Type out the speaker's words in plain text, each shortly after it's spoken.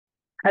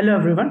Hello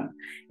everyone.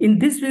 In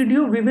this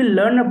video, we will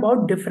learn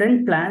about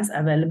different plans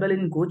available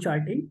in Go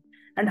Charting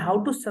and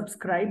how to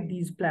subscribe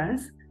these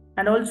plans.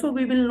 And also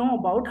we will know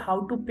about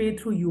how to pay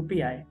through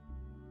UPI.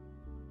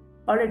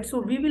 Alright,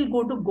 so we will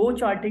go to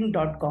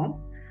gocharting.com.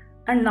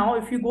 And now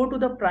if you go to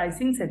the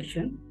pricing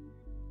section,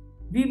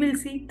 we will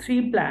see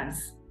three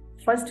plans.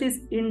 First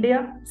is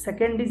India,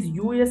 second is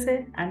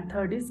USA, and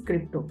third is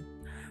crypto.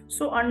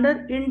 So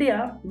under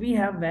India, we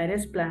have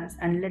various plans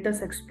and let us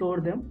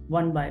explore them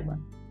one by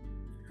one.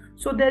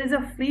 So there is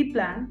a free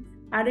plan,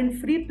 and in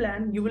free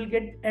plan you will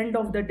get end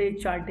of the day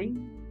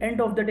charting, end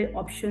of the day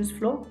options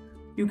flow.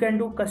 You can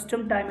do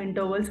custom time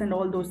intervals and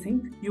all those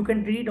things. You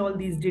can read all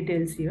these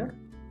details here.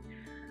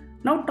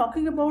 Now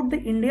talking about the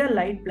India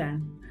Lite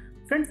plan.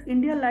 Friends,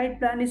 India Lite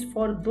plan is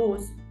for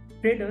those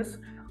traders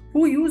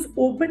who use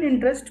open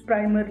interest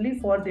primarily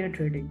for their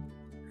trading.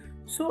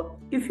 So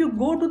if you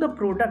go to the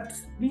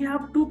products, we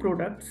have two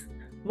products.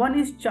 One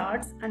is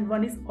charts and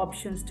one is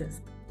options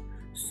desk.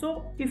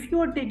 So if you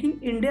are taking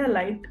India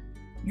Lite,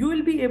 you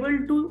will be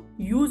able to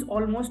use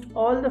almost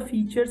all the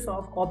features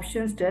of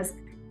options desk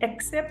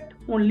except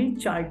only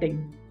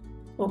charting.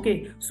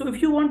 Okay, so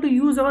if you want to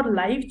use our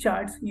live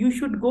charts, you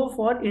should go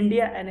for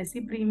India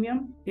NSE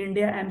Premium,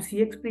 India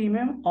MCX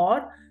Premium,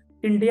 or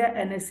India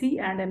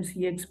NSE and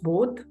MCX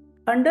both.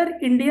 Under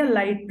India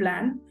Lite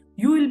plan,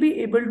 you will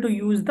be able to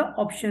use the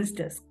options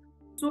desk.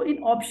 So in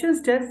options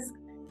desk,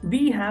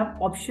 we have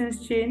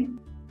options chain,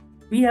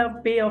 we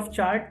have payoff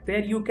chart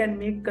where you can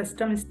make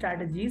custom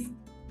strategies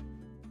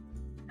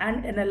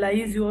and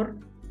analyze your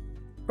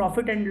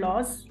profit and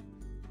loss.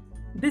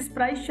 This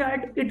price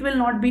chart, it will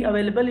not be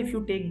available if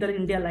you take the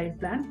India Lite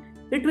plan.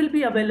 It will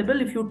be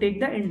available if you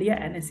take the India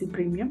NSE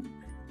Premium.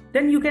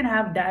 Then you can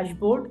have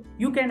dashboard.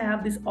 You can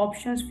have this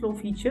options flow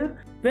feature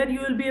where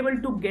you will be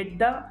able to get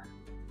the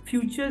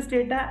futures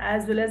data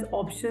as well as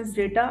options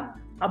data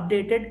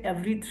updated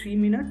every 3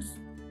 minutes.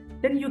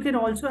 Then you can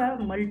also have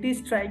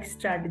multi-strike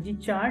strategy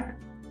chart,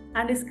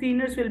 and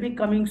screeners will be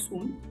coming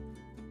soon.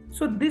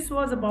 So this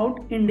was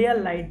about India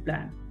Lite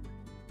plan.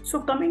 So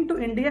coming to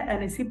India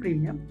NSE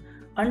Premium,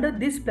 under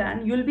this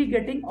plan, you will be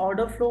getting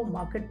order flow,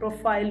 market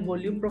profile,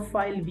 volume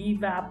profile,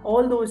 VWAP,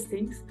 all those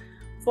things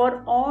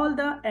for all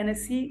the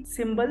NSE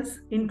symbols,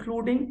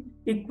 including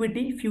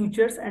equity,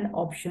 futures, and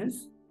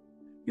options.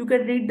 You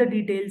can read the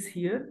details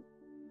here.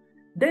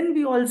 Then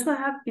we also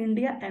have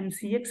India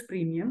MCX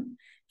Premium.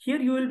 Here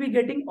you will be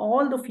getting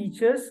all the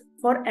features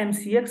for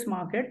MCX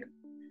market.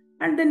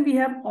 And then we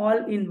have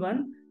all in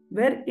one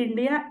where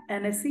India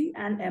NSE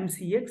and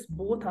MCX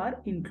both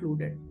are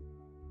included.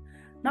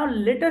 Now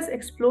let us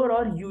explore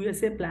our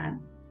USA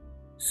plan.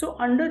 So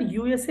under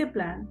USA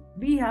plan,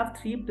 we have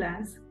three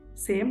plans.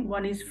 Same,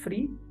 one is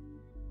free.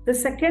 The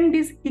second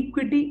is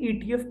equity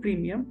ETF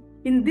Premium.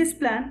 In this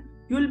plan,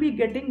 you will be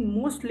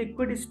getting most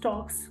liquid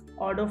stocks,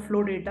 order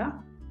flow data,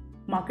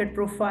 market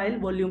profile,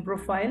 volume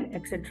profile,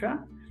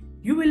 etc.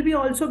 You will be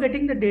also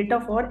getting the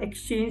data for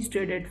exchange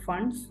traded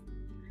funds.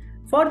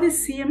 For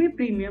this CME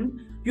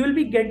Premium, you will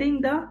be getting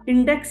the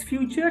index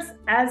futures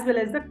as well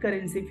as the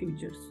currency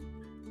futures.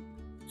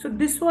 So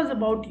this was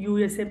about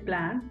USA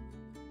plan.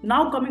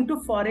 Now coming to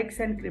Forex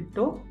and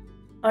crypto.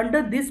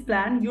 Under this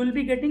plan, you will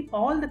be getting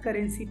all the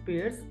currency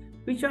pairs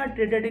which are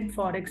traded in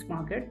Forex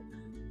market.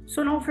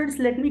 So now friends,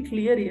 let me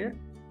clear here.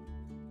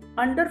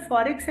 Under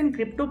Forex and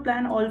crypto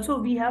plan also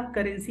we have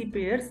currency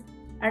pairs,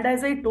 and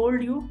as I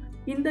told you,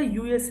 in the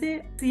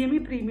USA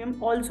CME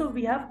Premium also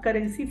we have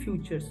currency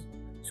futures.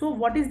 So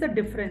what is the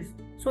difference?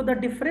 So the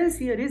difference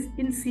here is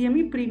in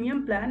CME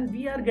Premium plan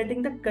we are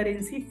getting the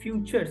currency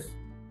futures,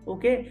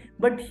 okay,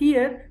 but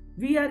here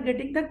we are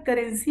getting the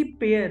currency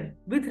pair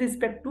with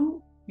respect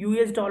to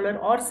US dollar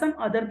or some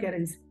other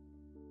currency.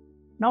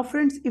 Now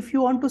friends, if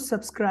you want to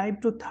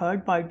subscribe to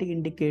third-party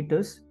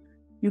indicators,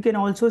 you can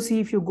also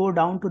see, if you go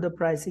down to the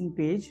pricing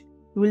page,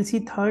 you will see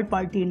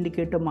third-party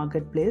indicator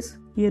marketplace.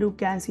 Here you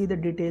can see the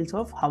details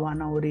of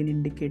Havana Orin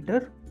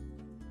indicator.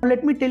 Now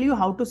let me tell you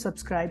how to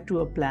subscribe to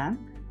a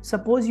plan.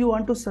 Suppose you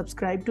want to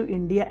subscribe to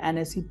India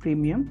NSE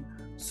Premium.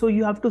 So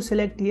you have to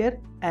select here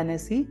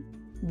NSE.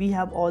 We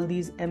have all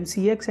these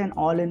MCX and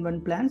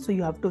all-in-one plans. So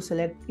you have to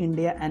select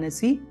India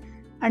NSE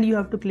and you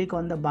have to click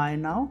on the buy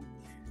now.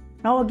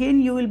 Now again,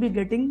 you will be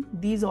getting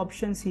these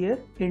options here,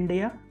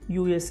 India,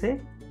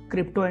 USA,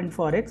 crypto and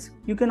Forex.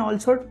 You can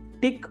also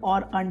tick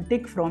or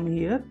untick from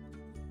here.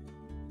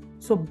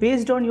 So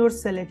based on your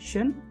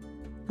selection,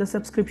 the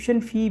subscription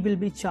fee will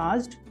be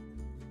charged.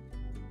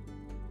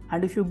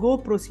 And if you go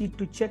proceed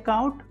to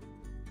checkout,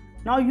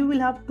 now you will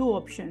have two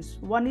options.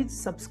 One is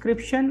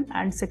subscription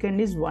and second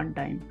is one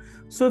time.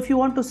 So if you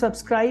want to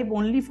subscribe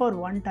only for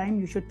one time,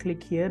 you should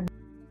click here.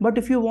 But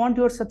if you want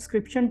your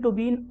subscription to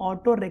be in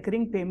auto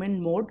recurring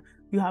payment mode,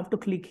 you have to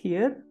click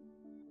here.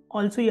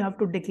 Also, you have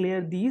to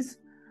declare these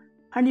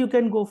and you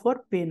can go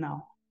for pay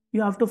now.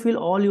 You have to fill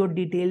all your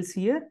details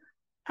here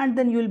and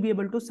then you will be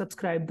able to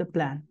subscribe the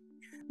plan.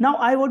 Now,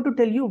 I want to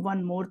tell you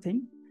one more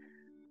thing.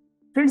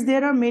 Friends,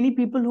 there are many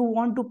people who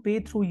want to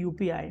pay through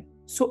UPI.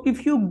 So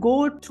if you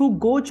go through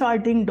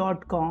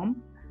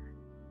gocharting.com,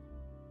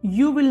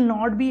 you will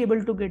not be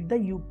able to get the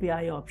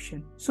UPI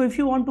option. So if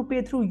you want to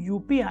pay through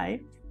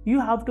UPI, you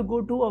have to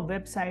go to a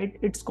website.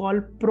 It's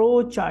called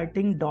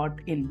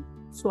procharting.in.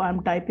 So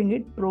I'm typing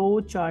it,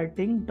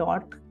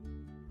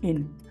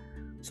 procharting.in.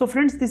 So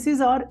friends, this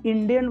is our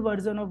Indian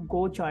version of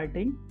Go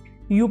Charting.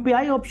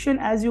 UPI option,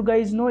 as you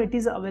guys know, it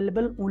is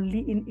available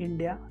only in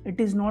India. It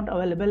is not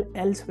available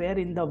elsewhere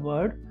in the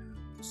world.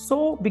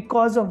 So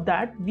because of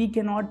that, we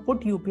cannot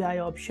put UPI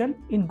option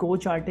in Go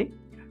Charting.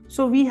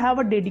 So we have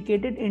a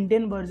dedicated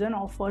Indian version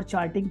of our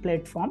charting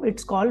platform.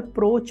 It's called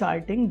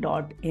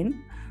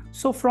procharting.in.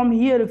 So from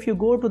here, if you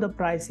go to the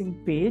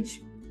pricing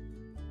page,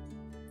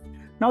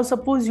 now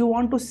suppose you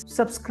want to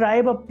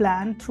subscribe a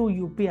plan through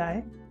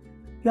UPI,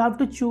 you have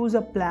to choose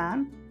a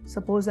plan.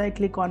 Suppose I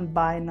click on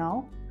buy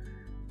now.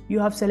 You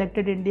have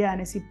selected India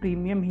NSE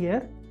Premium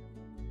here.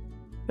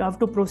 You have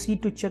to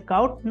proceed to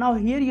checkout. Now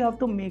here you have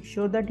to make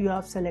sure that you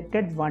have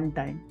selected one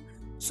time.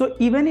 So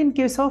even in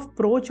case of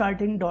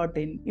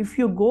procharting.in, if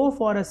you go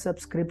for a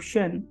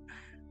subscription,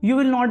 you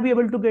will not be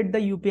able to get the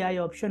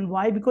UPI option.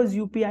 Why? Because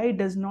UPI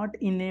does not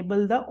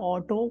enable the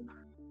auto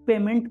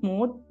payment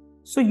mode.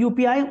 So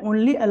UPI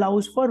only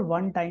allows for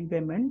one-time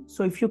payment.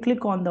 So if you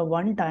click on the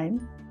one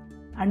time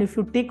and if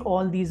you tick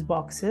all these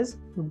boxes,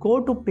 you go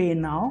to pay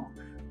now,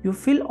 you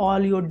fill all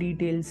your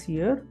details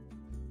here.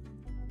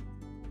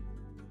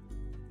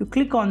 You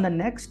click on the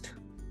next.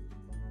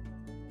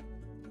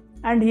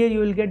 And here you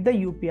will get the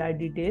UPI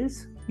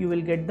details, you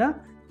will get the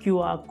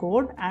QR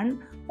code, and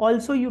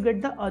also you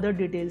get the other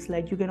details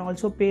like you can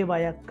also pay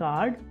via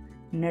card,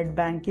 net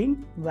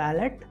banking,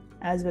 wallet,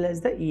 as well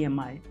as the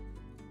EMI.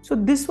 So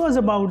this was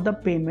about the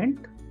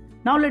payment.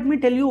 Now let me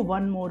tell you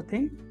one more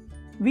thing.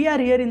 We are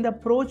here in the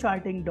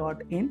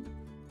procharting.in,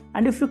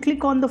 and if you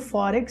click on the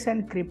Forex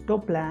and crypto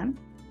plan,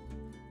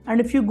 and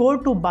if you go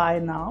to buy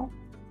now,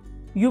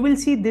 you will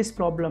see this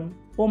problem.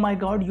 Oh my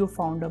God, you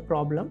found a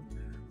problem.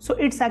 So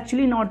it's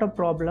actually not a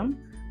problem.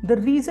 The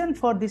reason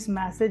for this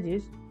message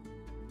is,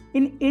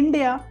 in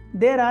India,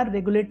 there are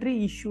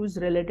regulatory issues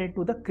related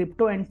to the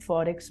crypto and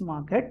Forex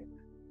market.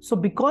 So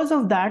because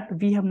of that,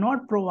 we have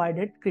not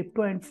provided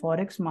crypto and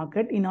Forex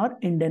market in our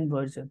Indian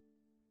version.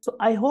 So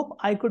I hope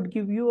I could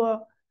give you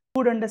a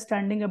good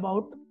understanding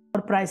about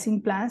our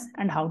pricing plans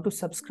and how to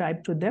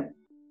subscribe to them.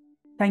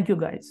 Thank you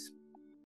guys.